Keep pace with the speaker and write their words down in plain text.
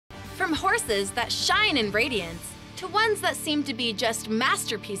From horses that shine in radiance to ones that seem to be just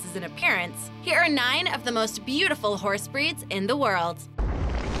masterpieces in appearance, here are 9 of the most beautiful horse breeds in the world.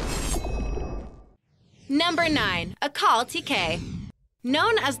 Number 9. Akal TK.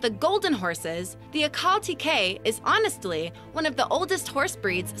 Known as the Golden Horses, the Akal TK is honestly one of the oldest horse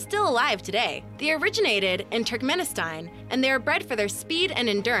breeds still alive today. They originated in Turkmenistan, and they are bred for their speed and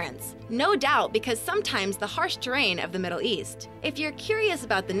endurance, no doubt because sometimes the harsh terrain of the Middle East. If you're curious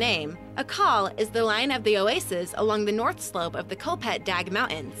about the name, Akal is the line of the oasis along the north slope of the Kopet Dag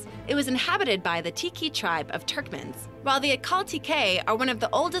Mountains. It was inhabited by the Tiki tribe of Turkmens. While the Akal TK are one of the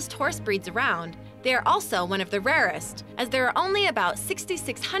oldest horse breeds around, they are also one of the rarest, as there are only about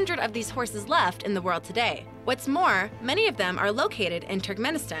 6,600 of these horses left in the world today. What's more, many of them are located in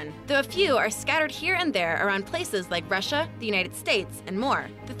Turkmenistan, though a few are scattered here and there around places like Russia, the United States, and more.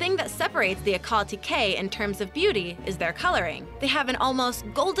 The thing that separates the Akal TK in terms of beauty is their coloring. They have an almost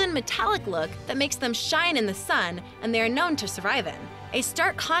golden metallic look that makes them shine in the sun, and they are known to survive in, a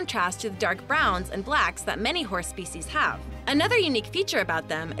stark contrast to the dark browns and blacks that many horse species have. Another unique feature about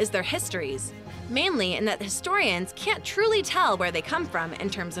them is their histories, mainly in that historians can't truly tell where they come from in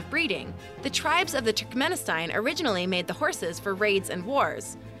terms of breeding. The tribes of the Turkmenistan originally made the horses for raids and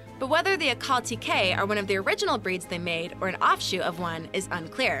wars, but whether the Akal TK are one of the original breeds they made or an offshoot of one is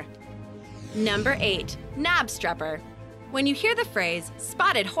unclear. Number 8. Knabstrupper. When you hear the phrase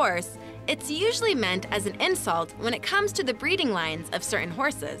spotted horse, it's usually meant as an insult when it comes to the breeding lines of certain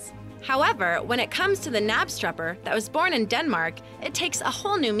horses. However, when it comes to the Knabstrupper that was born in Denmark, it takes a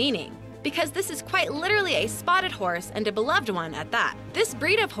whole new meaning, because this is quite literally a spotted horse and a beloved one at that. This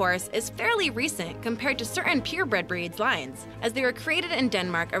breed of horse is fairly recent compared to certain purebred breeds lines, as they were created in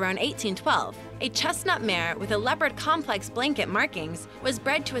Denmark around 1812. A chestnut mare with a leopard complex blanket markings was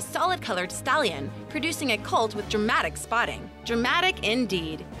bred to a solid-colored stallion, producing a colt with dramatic spotting. Dramatic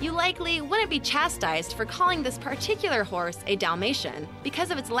indeed. You likely wouldn't be chastised for calling this particular horse a Dalmatian because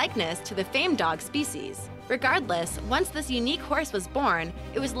of its likeness to the famed dog species. Regardless, once this unique horse was born,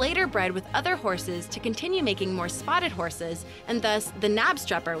 it was later bred with other horses to continue making more spotted horses, and thus the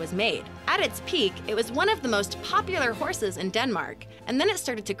Knabstrupper was made. At its peak, it was one of the most popular horses in Denmark, and then it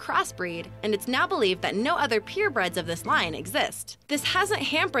started to crossbreed, and it's now believed that no other purebreds of this line exist. This hasn't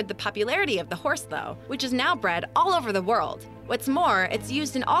hampered the popularity of the horse though, which is now bred all over the world. What's more, it's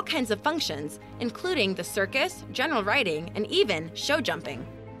used in all kinds of functions, including the circus, general riding, and even show jumping.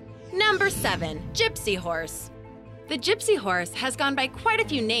 Number 7. Gypsy Horse. The gypsy horse has gone by quite a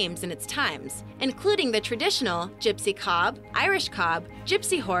few names in its times, including the traditional gypsy cob, Irish cob,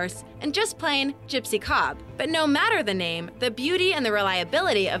 gypsy horse, and just plain gypsy cob. But no matter the name, the beauty and the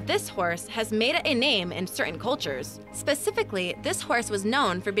reliability of this horse has made it a name in certain cultures. Specifically, this horse was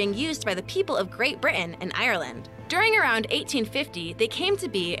known for being used by the people of Great Britain and Ireland. During around 1850, they came to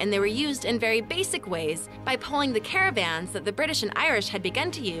be, and they were used in very basic ways by pulling the caravans that the British and Irish had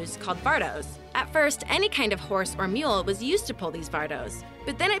begun to use called bardos. At first, any kind of horse or mule was used to pull these bardos,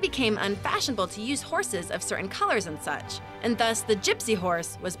 but then it became unfashionable to use horses of certain colors and such, and thus the gypsy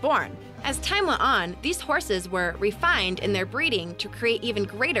horse was born. As time went on, these horses were refined in their breeding to create even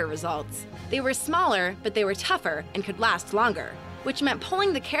greater results. They were smaller, but they were tougher and could last longer, which meant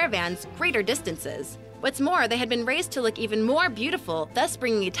pulling the caravans greater distances. What's more, they had been raised to look even more beautiful, thus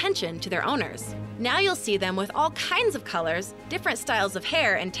bringing attention to their owners. Now you'll see them with all kinds of colors, different styles of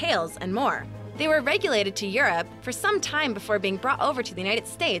hair and tails, and more. They were regulated to Europe for some time before being brought over to the United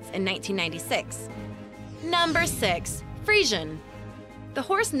States in 1996. Number 6. Friesian. The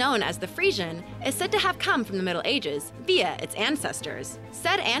horse known as the Friesian is said to have come from the Middle Ages via its ancestors.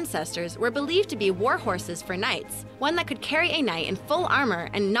 Said ancestors were believed to be war horses for knights, one that could carry a knight in full armor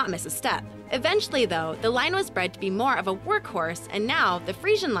and not miss a step. Eventually, though, the line was bred to be more of a workhorse, and now the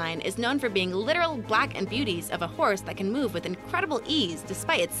Friesian line is known for being literal black and beauties of a horse that can move with incredible ease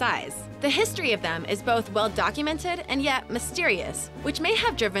despite its size. The history of them is both well documented and yet mysterious, which may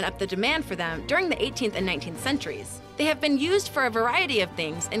have driven up the demand for them during the 18th and 19th centuries. They have been used for a variety of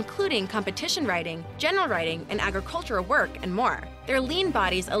things, including competition riding, general riding, and agricultural work, and more. Their lean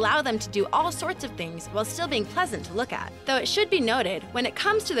bodies allow them to do all sorts of things while still being pleasant to look at. Though it should be noted, when it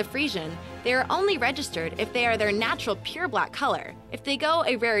comes to the Friesian, they are only registered if they are their natural pure black color. If they go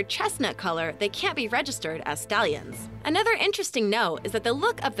a rare chestnut color, they can't be registered as stallions. Another interesting note is that the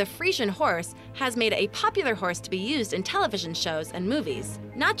look of the Friesian horse has made it a popular horse to be used in television shows and movies.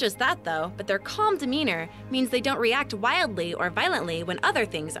 Not just that though, but their calm demeanor means they don't react wildly or violently when other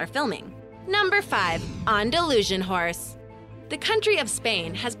things are filming. Number 5. Andalusian Horse. The country of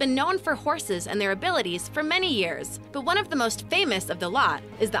Spain has been known for horses and their abilities for many years, but one of the most famous of the lot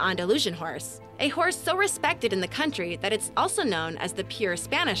is the Andalusian horse. a horse so respected in the country that it's also known as the pure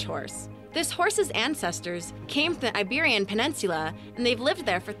Spanish horse. This horse's ancestors came from the Iberian Peninsula, and they've lived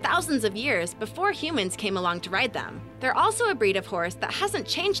there for thousands of years before humans came along to ride them. They're also a breed of horse that hasn't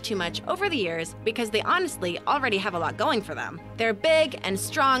changed too much over the years because they honestly already have a lot going for them. They're big and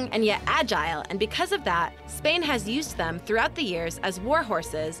strong and yet agile, and because of that, Spain has used them throughout the years as war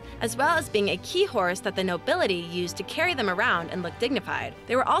horses, as well as being a key horse that the nobility used to carry them around and look dignified.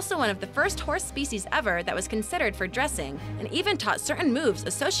 They were also one of the first horse species ever that was considered for dressing, and even taught certain moves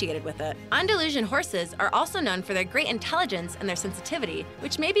associated with it. Andalusian horses are also known for their great intelligence and their sensitivity,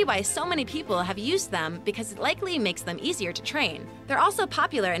 which may be why so many people have used them because it likely makes them easier to train. They're also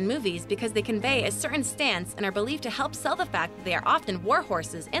popular in movies because they convey a certain stance and are believed to help sell the fact that they are often war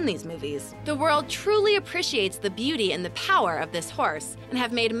horses in these movies. The world truly appreciates the beauty and the power of this horse and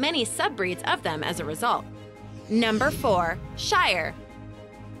have made many subbreeds of them as a result. Number 4. Shire.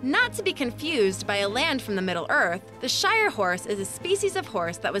 Not to be confused by a land from the Middle Earth, the Shire horse is a species of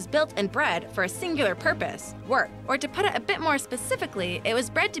horse that was built and bred for a singular purpose, work. Or to put it a bit more specifically, it was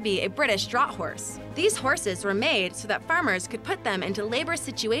bred to be a British draught horse. These horses were made so that farmers could put them into labor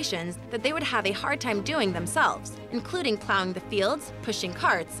situations that they would have a hard time doing themselves, including plowing the fields, pushing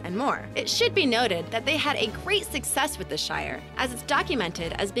carts, and more. It should be noted that they had a great success with the Shire, as it's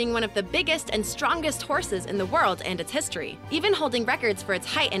documented as being one of the biggest and strongest horses in the world and its history, even holding records for its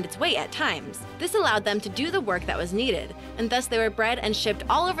height and its weight at times. This allowed them to do the work that was needed, and thus they were bred and shipped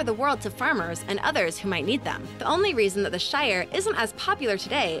all over the world to farmers and others who might need them. The only reason that the Shire isn't as popular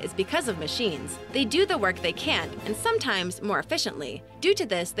today is because of machines. They do the work they can, and sometimes more efficiently. Due to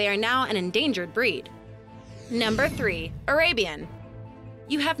this, they are now an endangered breed. Number 3. Arabian.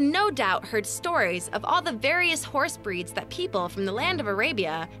 You have no doubt heard stories of all the various horse breeds that people from the land of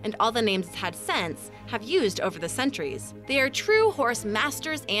Arabia, and all the names it's had since, have used over the centuries. They are true horse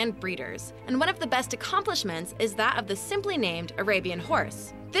masters and breeders, and one of the best accomplishments is that of the simply named Arabian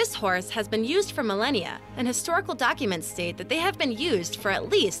horse. This horse has been used for millennia, and historical documents state that they have been used for at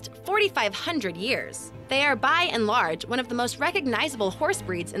least 4,500 years. They are by and large one of the most recognizable horse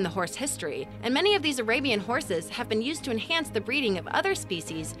breeds in the horse history, and many of these Arabian horses have been used to enhance the breeding of other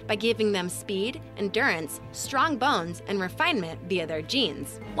species by giving them speed, endurance, strong bones, and refinement via their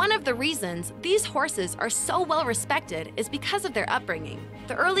genes. One of the reasons these horses are so well respected is because of their upbringing.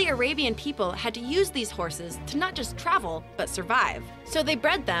 The early Arabian people had to use these horses to not just travel, but survive. So they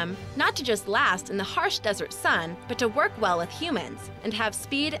bred them not to just last in the harsh desert sun, but to work well with humans and have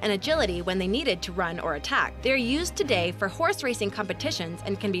speed and agility when they needed to run or attack. They are used today for horse racing competitions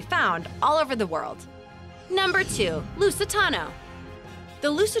and can be found all over the world. Number 2. Lusitano. The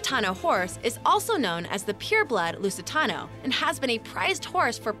Lusitano horse is also known as the pureblood Lusitano and has been a prized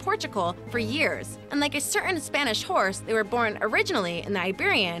horse for Portugal for years. And like a certain Spanish horse, they were born originally in the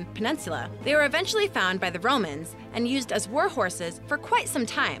Iberian Peninsula. They were eventually found by the Romans and used as war horses for quite some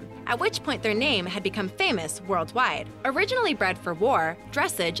time, at which point their name had become famous worldwide. Originally bred for war,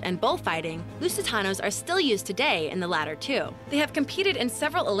 dressage, and bullfighting, Lusitanos are still used today in the latter two. They have competed in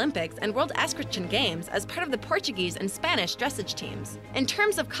several Olympics and World Equestrian Games as part of the Portuguese and Spanish dressage teams. In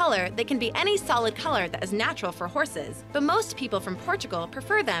terms of color, they can be any solid color that is natural for horses, but most people from Portugal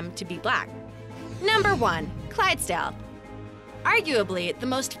prefer them to be black. Number 1. Clydesdale. Arguably the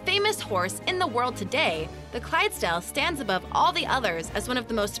most famous horse in the world today, the Clydesdale stands above all the others as one of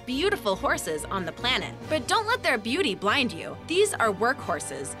the most beautiful horses on the planet. But don't let their beauty blind you. These are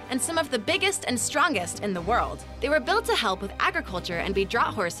workhorses, and some of the biggest and strongest in the world. They were built to help with agriculture and be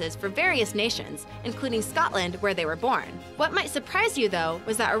draught horses for various nations, including Scotland, where they were born. What might surprise you, though,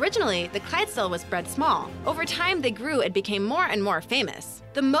 was that originally the Clydesdale was bred small. Over time, they grew and became more and more famous.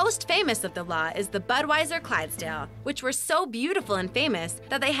 The most famous of the lot is the Budweiser Clydesdale, which were so beautiful and famous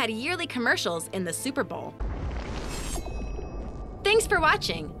that they had yearly commercials in the Super Bowl. Thanks for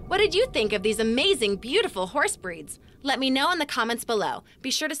watching! What did you think of these amazing, beautiful horse breeds? Let me know in the comments below.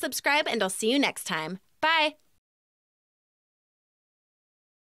 Be sure to subscribe and I'll see you next time. Bye!